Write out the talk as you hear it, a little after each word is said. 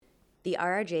The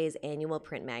RRJ's annual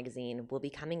print magazine will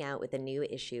be coming out with a new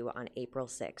issue on April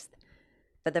 6th.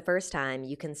 For the first time,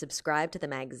 you can subscribe to the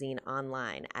magazine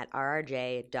online at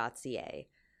rrj.ca.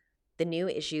 The new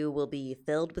issue will be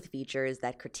filled with features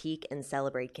that critique and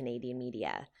celebrate Canadian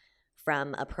media,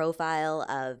 from a profile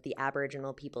of the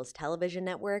Aboriginal People's Television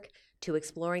Network to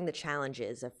exploring the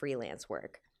challenges of freelance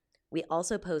work. We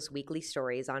also post weekly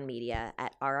stories on media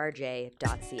at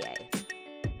rrj.ca.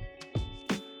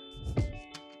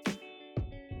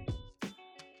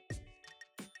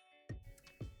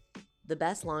 The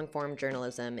best long-form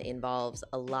journalism involves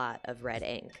a lot of red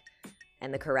ink,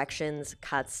 and the corrections,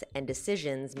 cuts, and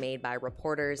decisions made by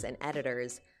reporters and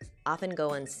editors often go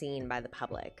unseen by the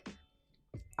public.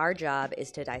 Our job is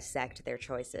to dissect their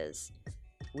choices.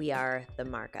 We are the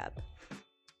markup.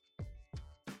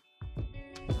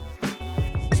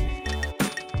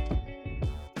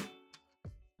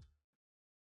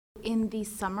 In the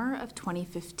summer of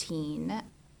 2015,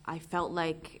 I felt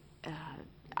like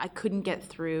I couldn't get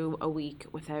through a week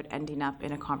without ending up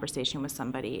in a conversation with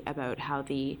somebody about how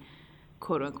the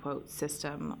quote-unquote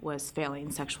system was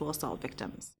failing sexual assault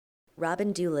victims.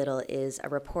 Robin Doolittle is a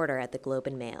reporter at the Globe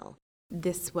and Mail.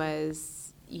 This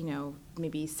was,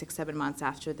 maybe 6-7 months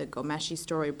after the Ghomeshi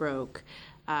story broke.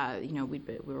 We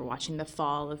were watching The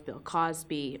Fall of Bill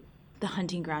Cosby. The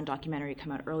Hunting Ground documentary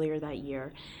came out earlier that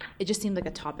year. It just seemed like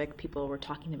a topic people were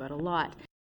talking about a lot.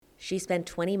 She spent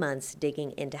 20 months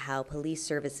digging into how police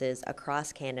services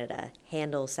across Canada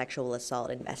handle sexual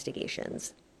assault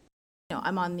investigations.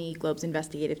 I'm on the Globe's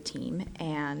investigative team,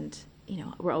 and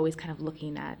we're always kind of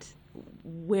looking at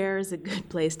where's a good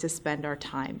place to spend our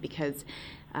time, because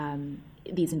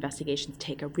these investigations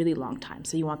take a really long time,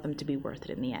 so you want them to be worth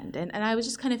it in the end. And I was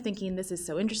just kind of thinking, this is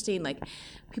so interesting. Like,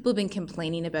 people have been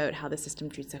complaining about how the system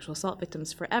treats sexual assault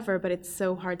victims forever, but it's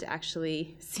so hard to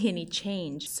actually see any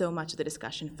change. So much of the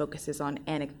discussion focuses on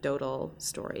anecdotal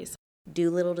stories.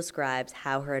 Doolittle describes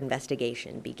how her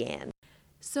investigation began.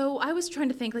 So I was trying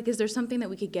to think, is there something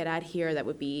that we could get at here that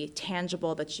would be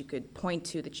tangible, that you could point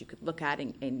to, that you could look at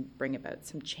and bring about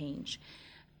some change?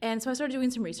 And so I started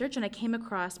doing some research, and I came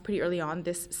across pretty early on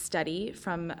this study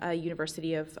from a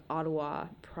University of Ottawa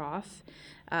prof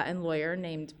and lawyer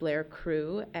named Blair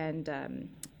Crew and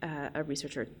a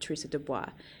researcher, Teresa Dubois.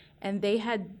 And they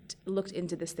had looked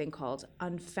into this thing called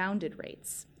unfounded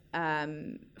rates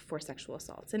for sexual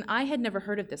assaults. And I had never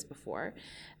heard of this before,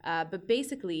 but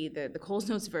basically the Coles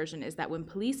Notes version is that when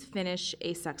police finish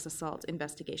a sex assault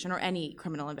investigation or any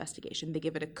criminal investigation, they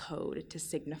give it a code to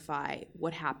signify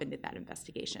what happened in that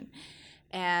investigation.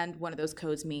 And one of those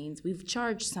codes means we've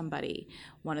charged somebody.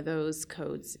 One of those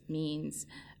codes means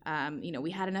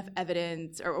we had enough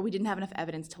evidence, or we didn't have enough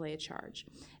evidence to lay a charge.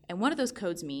 And one of those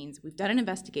codes means we've done an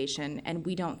investigation and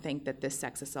we don't think that this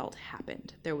sex assault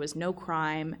happened. There was no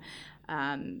crime.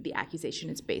 The accusation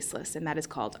is baseless, and that is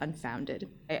called unfounded.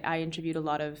 I interviewed a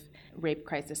lot of Rape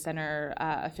Crisis Center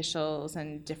officials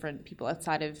and different people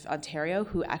outside of Ontario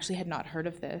who actually had not heard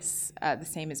of this, the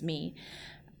same as me,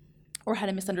 or had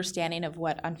a misunderstanding of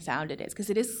what unfounded is,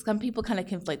 because it is, some people kind of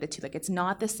conflate the two. Like, it's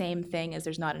not the same thing as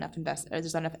there's not enough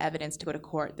evidence to go to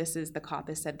court. This is, the cop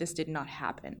has said this did not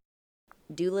happen.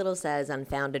 Doolittle says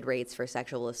unfounded rates for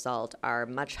sexual assault are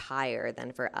much higher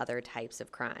than for other types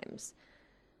of crimes.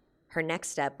 Her next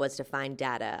step was to find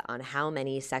data on how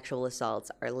many sexual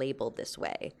assaults are labeled this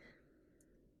way.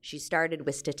 She started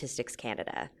with Statistics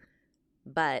Canada,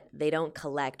 but they don't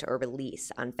collect or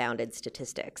release unfounded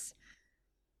statistics.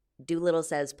 Doolittle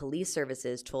says police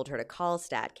services told her to call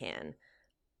StatCan.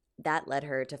 That led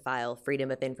her to file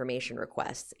Freedom of Information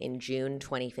requests in June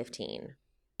 2015.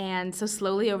 And so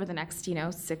slowly over the next,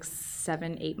 6,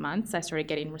 7, 8 months, I started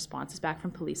getting responses back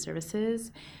from police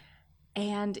services.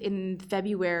 And in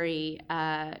February,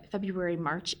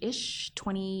 March-ish,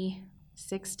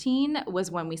 2016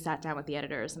 was when we sat down with the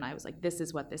editors, and I was like, this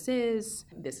is what this is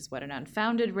what an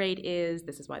unfounded rate is,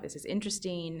 this is why this is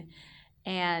interesting.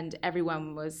 And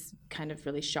everyone was kind of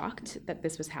really shocked that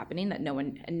this was happening, that no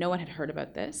one had heard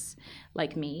about this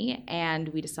like me. And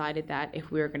we decided that if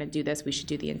we were going to do this, we should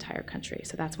do the entire country.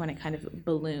 So that's when it kind of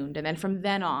ballooned. And then from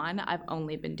then on, I've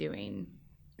only been doing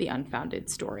the unfounded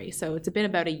story. So it's been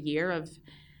about a year of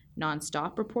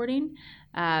nonstop reporting,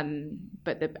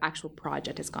 but the actual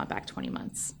project has gone back 20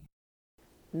 months.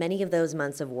 Many of those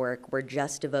months of work were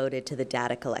just devoted to the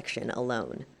data collection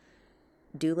alone.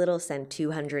 Doolittle sent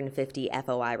 250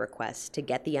 FOI requests to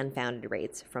get the unfounded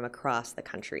rates from across the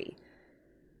country.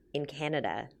 In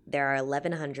Canada, there are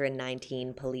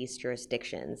 1,119 police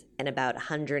jurisdictions and about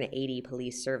 180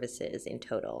 police services in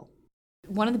total.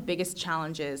 One of the biggest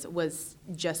challenges was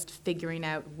just figuring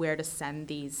out where to send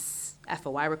these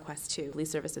FOI requests to police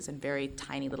services in very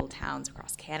tiny little towns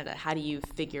across Canada. How do you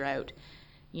figure out,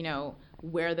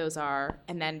 where those are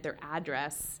and then their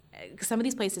address? Some of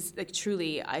these places,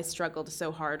 truly, I struggled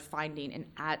so hard finding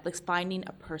finding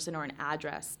a person or an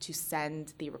address to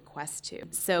send the request to.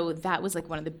 So that was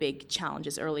one of the big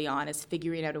challenges early on, is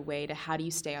figuring out a way to how do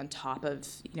you stay on top of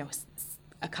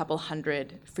a couple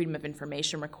hundred Freedom of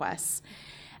Information requests.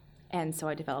 And so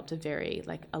I developed a very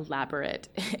elaborate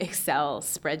Excel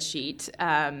spreadsheet,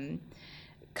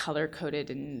 color-coded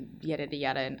and yada,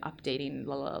 yada, and updating,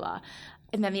 la, la, la.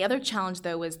 And then the other challenge,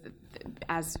 though, was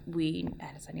as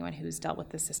anyone who's dealt with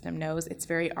the system knows, it's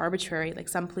very arbitrary.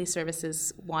 Some police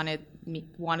services wanted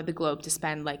the Globe to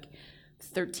spend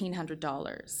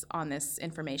 $1,300 on this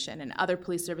information, and other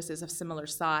police services of similar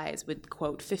size would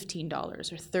quote $15 or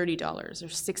 $30 or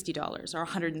 $60 or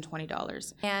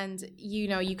 $120. And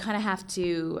you kind of have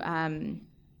to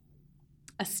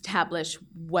establish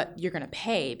what you're going to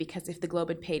pay, because if the Globe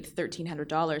had paid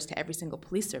 $1,300 to every single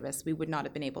police service, we would not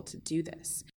have been able to do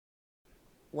this.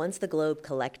 Once the Globe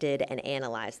collected and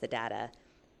analyzed the data,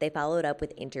 they followed up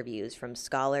with interviews from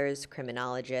scholars,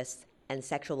 criminologists, and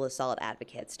sexual assault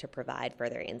advocates to provide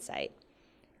further insight.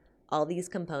 All these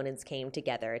components came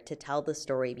together to tell the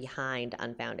story behind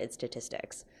unfounded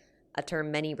statistics, a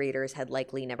term many readers had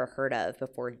likely never heard of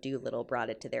before Doolittle brought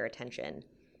it to their attention.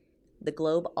 The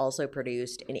Globe also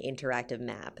produced an interactive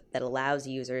map that allows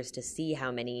users to see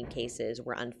how many cases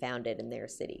were unfounded in their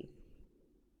city.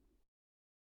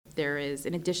 There is,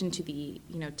 in addition to the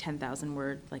 10,000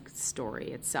 word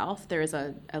story itself, there is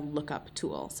a lookup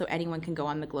tool. So anyone can go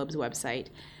on the Globe's website,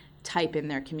 type in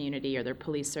their community or their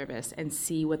police service, and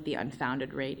see what the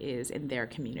unfounded rate is in their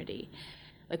community.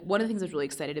 One of the things I was really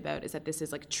excited about is that this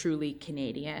is truly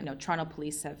Canadian. Toronto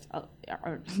Police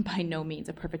are by no means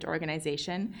a perfect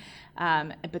organization,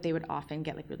 but they would often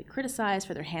get really criticized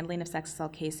for their handling of sex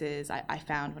assault cases. I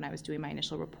found when I was doing my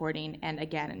initial reporting, and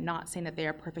again, not saying that they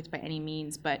are perfect by any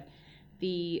means, but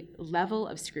the level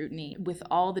of scrutiny with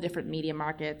all the different media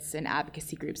markets and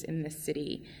advocacy groups in this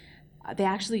city, they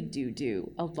actually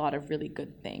do a lot of really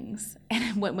good things.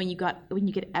 And when you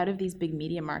get out of these big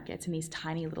media markets in these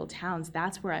tiny little towns,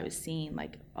 that's where I was seeing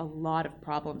a lot of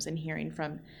problems and hearing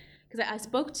from, because I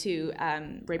spoke to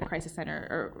rape crisis center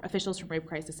or officials from rape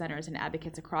crisis centers and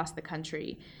advocates across the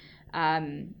country,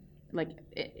 in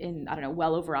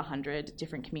well over 100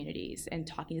 different communities, and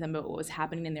talking to them about what was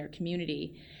happening in their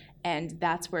community. And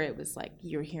that's where it was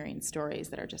you're hearing stories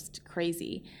that are just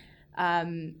crazy.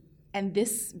 And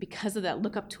this, because of that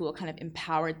lookup tool, kind of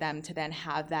empowered them to then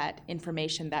have that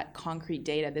information, that concrete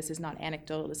data. This is not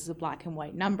anecdotal, this is a black and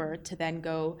white number, to then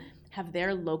go have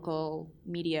their local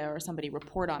media or somebody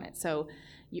report on it. So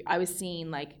I was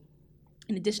seeing,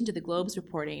 in addition to the Globe's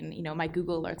reporting, my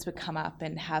Google alerts would come up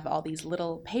and have all these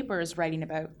little papers writing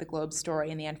about the Globe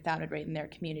story and the unfounded rate in their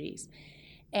communities.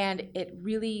 And it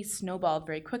really snowballed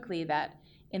very quickly that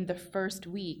in the first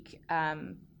week,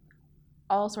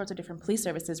 all sorts of different police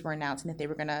services were announcing that they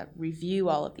were going to review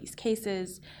all of these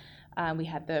cases. We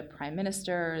had the Prime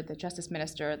Minister, the Justice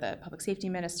Minister, the Public Safety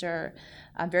Minister,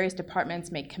 various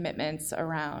departments make commitments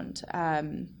around,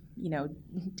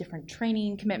 different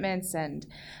training commitments and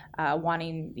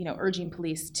urging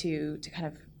police to kind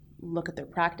of look at their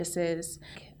practices.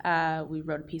 We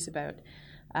wrote a piece about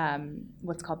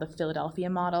what's called the Philadelphia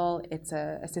model. It's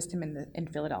a system in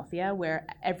Philadelphia where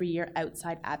every year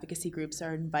outside advocacy groups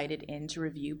are invited in to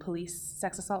review police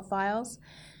sex assault files.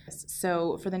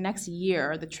 So for the next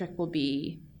year, the trick will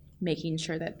be making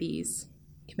sure that these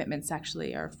commitments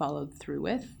actually are followed through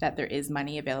with, that there is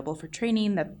money available for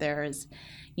training, that there is,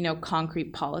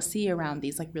 concrete policy around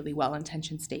these really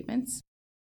well-intentioned statements.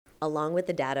 Along with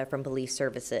the data from police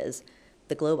services,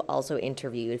 the Globe also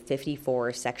interviewed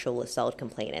 54 sexual assault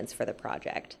complainants for the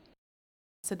project.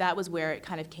 So that was where it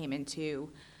kind of came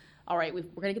into, all right, we're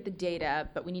going to get the data,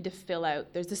 but we need to fill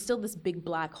out, there's still this big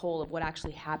black hole of what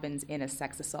actually happens in a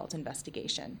sex assault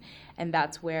investigation. And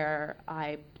that's where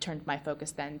I turned my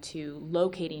focus then to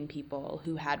locating people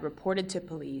who had reported to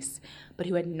police, but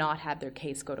who had not had their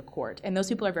case go to court. And those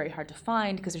people are very hard to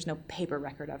find because there's no paper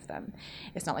record of them.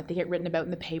 It's not like they get written about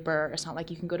in the paper. It's not like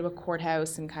you can go to a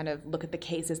courthouse and kind of look at the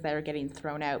cases that are getting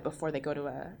thrown out before they go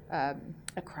to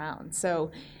a crown.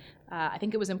 So I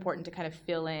think it was important to kind of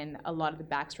fill in a lot of the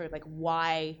backstory of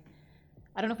why,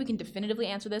 I don't know if we can definitively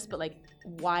answer this, but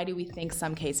why do we think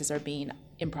some cases are being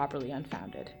improperly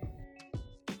unfounded?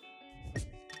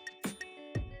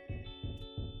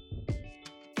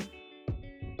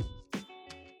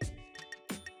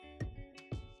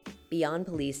 Beyond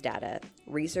police data,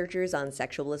 researchers on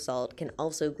sexual assault can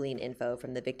also glean info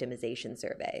from the Victimization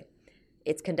Survey.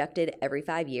 It's conducted every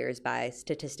 5 years by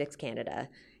Statistics Canada,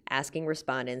 asking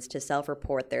respondents to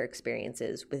self-report their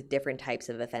experiences with different types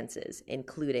of offenses,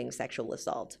 including sexual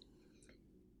assault.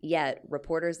 Yet,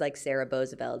 reporters like Sarah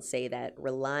Boesveld say that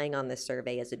relying on the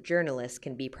survey as a journalist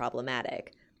can be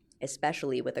problematic,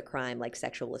 especially with a crime like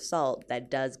sexual assault that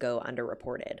does go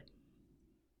underreported.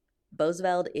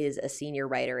 Boesveld is a senior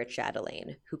writer at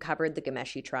Chatelaine who covered the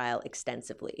Ghomeshi trial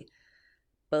extensively.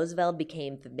 Boesveld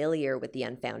became familiar with the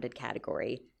unfounded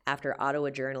category after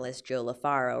Ottawa journalist Joe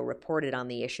LaFaro reported on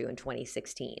the issue in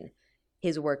 2016.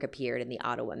 His work appeared in the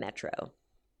Ottawa Metro.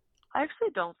 I actually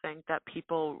don't think that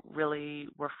people really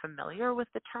were familiar with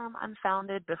the term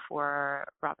unfounded before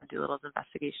Robin Doolittle's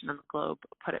investigation in the Globe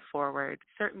put it forward.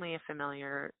 Certainly a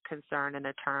familiar concern and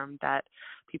a term that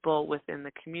people within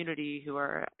the community who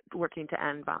are working to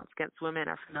end violence against women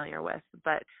are familiar with.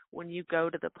 But when you go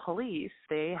to the police,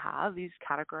 they have these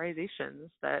categorizations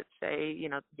that say,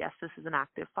 yes, this is an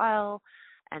active file,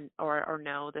 and or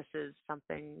no, this is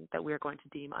something that we are going to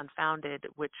deem unfounded,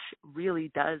 which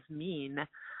really does mean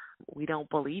we don't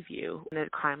believe you. In a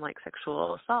crime like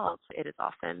sexual assault, it is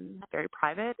often very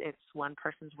private. It's one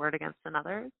person's word against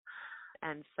another's.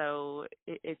 And so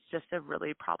it's just a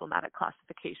really problematic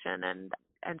classification.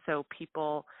 And so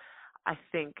people, I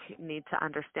think, need to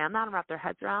understand that and wrap their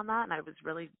heads around that. And I was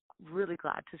really, really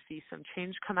glad to see some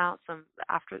change come out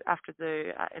after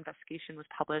the investigation was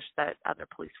published, that other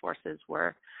police forces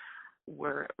were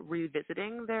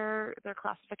revisiting their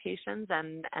classifications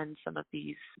and some of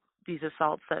these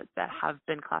assaults that have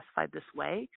been classified this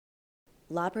way.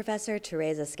 Law professor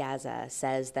Teresa Scaza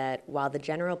says that while the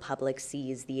general public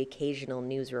sees the occasional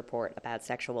news report about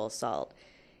sexual assault,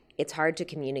 it's hard to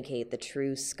communicate the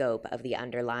true scope of the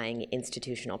underlying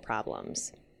institutional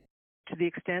problems. To the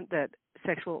extent that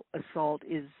sexual assault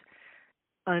is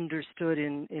understood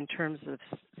in terms of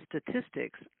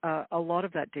statistics, a lot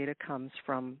of that data comes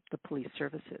from the police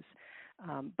services.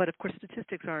 But of course,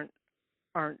 statistics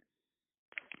aren't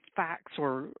facts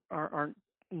or aren't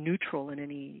neutral in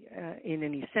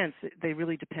any sense. They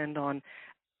really depend on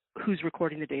who's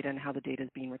recording the data and how the data is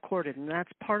being recorded, and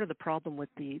that's part of the problem with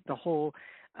the whole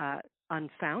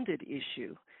unfounded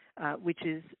issue, which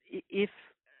is if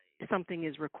something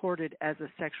is recorded as a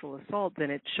sexual assault, then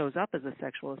it shows up as a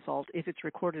sexual assault. If it's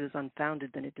recorded as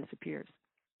unfounded, then it disappears.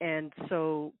 And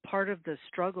so part of the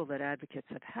struggle that advocates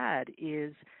have had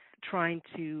is trying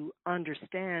to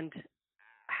understand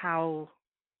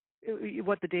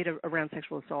what the data around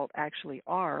sexual assault actually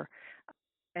are,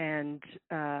 and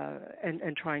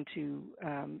trying to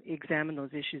examine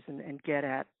those issues and get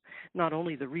at not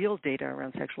only the real data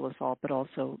around sexual assault, but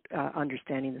also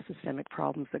understanding the systemic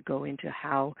problems that go into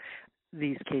how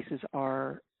these cases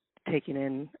are taken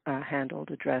in, handled,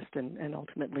 addressed, and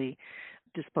ultimately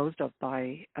disposed of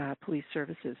by police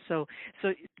services. So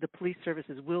the police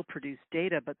services will produce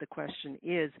data, but the question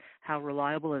is how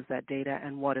reliable is that data,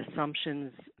 and what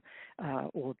assumptions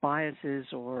or biases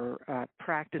or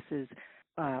practices,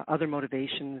 other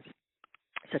motivations,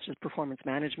 such as performance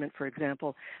management, for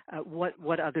example,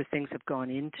 what other things have gone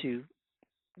into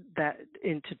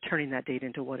turning that data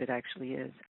into what it actually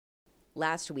is.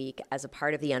 Last week, as a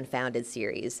part of the Unfounded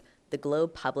series, the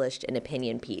Globe published an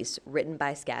opinion piece written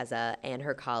by Scaza and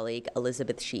her colleague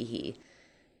Elizabeth Sheehy.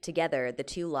 Together, the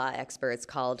two law experts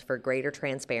called for greater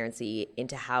transparency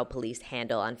into how police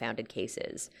handle unfounded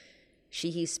cases.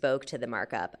 Sheehy spoke to the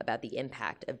markup about the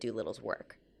impact of Doolittle's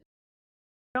work.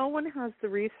 No one has the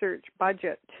research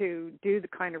budget to do the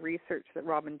kind of research that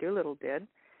Robin Doolittle did.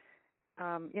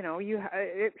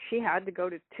 She had to go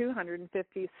to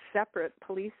 250 separate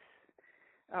police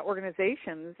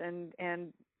organizations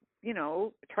and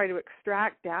try to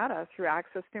extract data through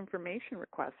access to information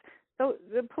requests. So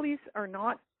the police are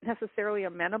not necessarily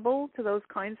amenable to those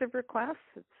kinds of requests.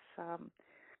 It's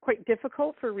quite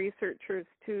difficult for researchers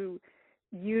to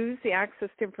use the access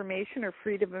to information or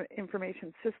freedom of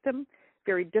information system.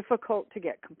 Very difficult to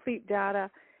get complete data.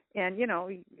 And,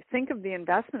 think of the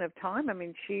investment of time. I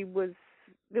mean, it was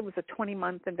a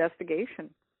 20-month investigation.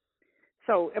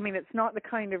 So, it's not the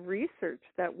kind of research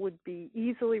that would be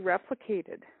easily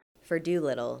replicated. For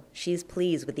Doolittle, she's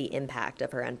pleased with the impact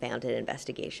of her unfounded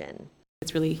investigation.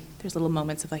 It's really, there's little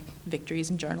moments of victories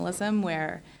in journalism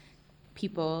where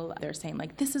people, they're saying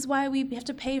this is why we have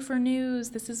to pay for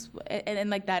news. This is,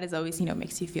 and that is always,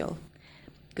 makes you feel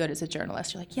good as a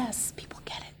journalist. You're yes, people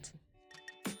get it.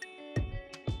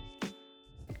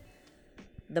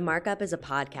 The Markup is a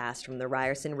podcast from the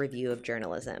Ryerson Review of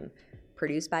Journalism,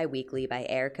 produced bi-weekly by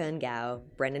Erica Ngao,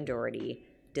 Brendan Doherty,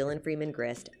 Dylan Freeman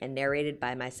Grist, and narrated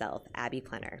by myself, Abby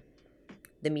Plenner.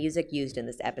 The music used in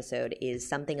this episode is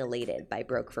Something Elated by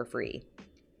Broke for Free.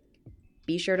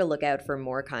 Be sure to look out for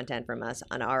more content from us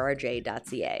on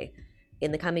rrj.ca.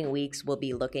 In the coming weeks, we'll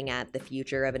be looking at the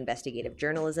future of investigative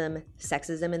journalism,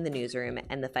 sexism in the newsroom,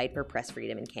 and the fight for press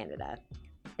freedom in Canada.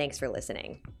 Thanks for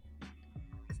listening.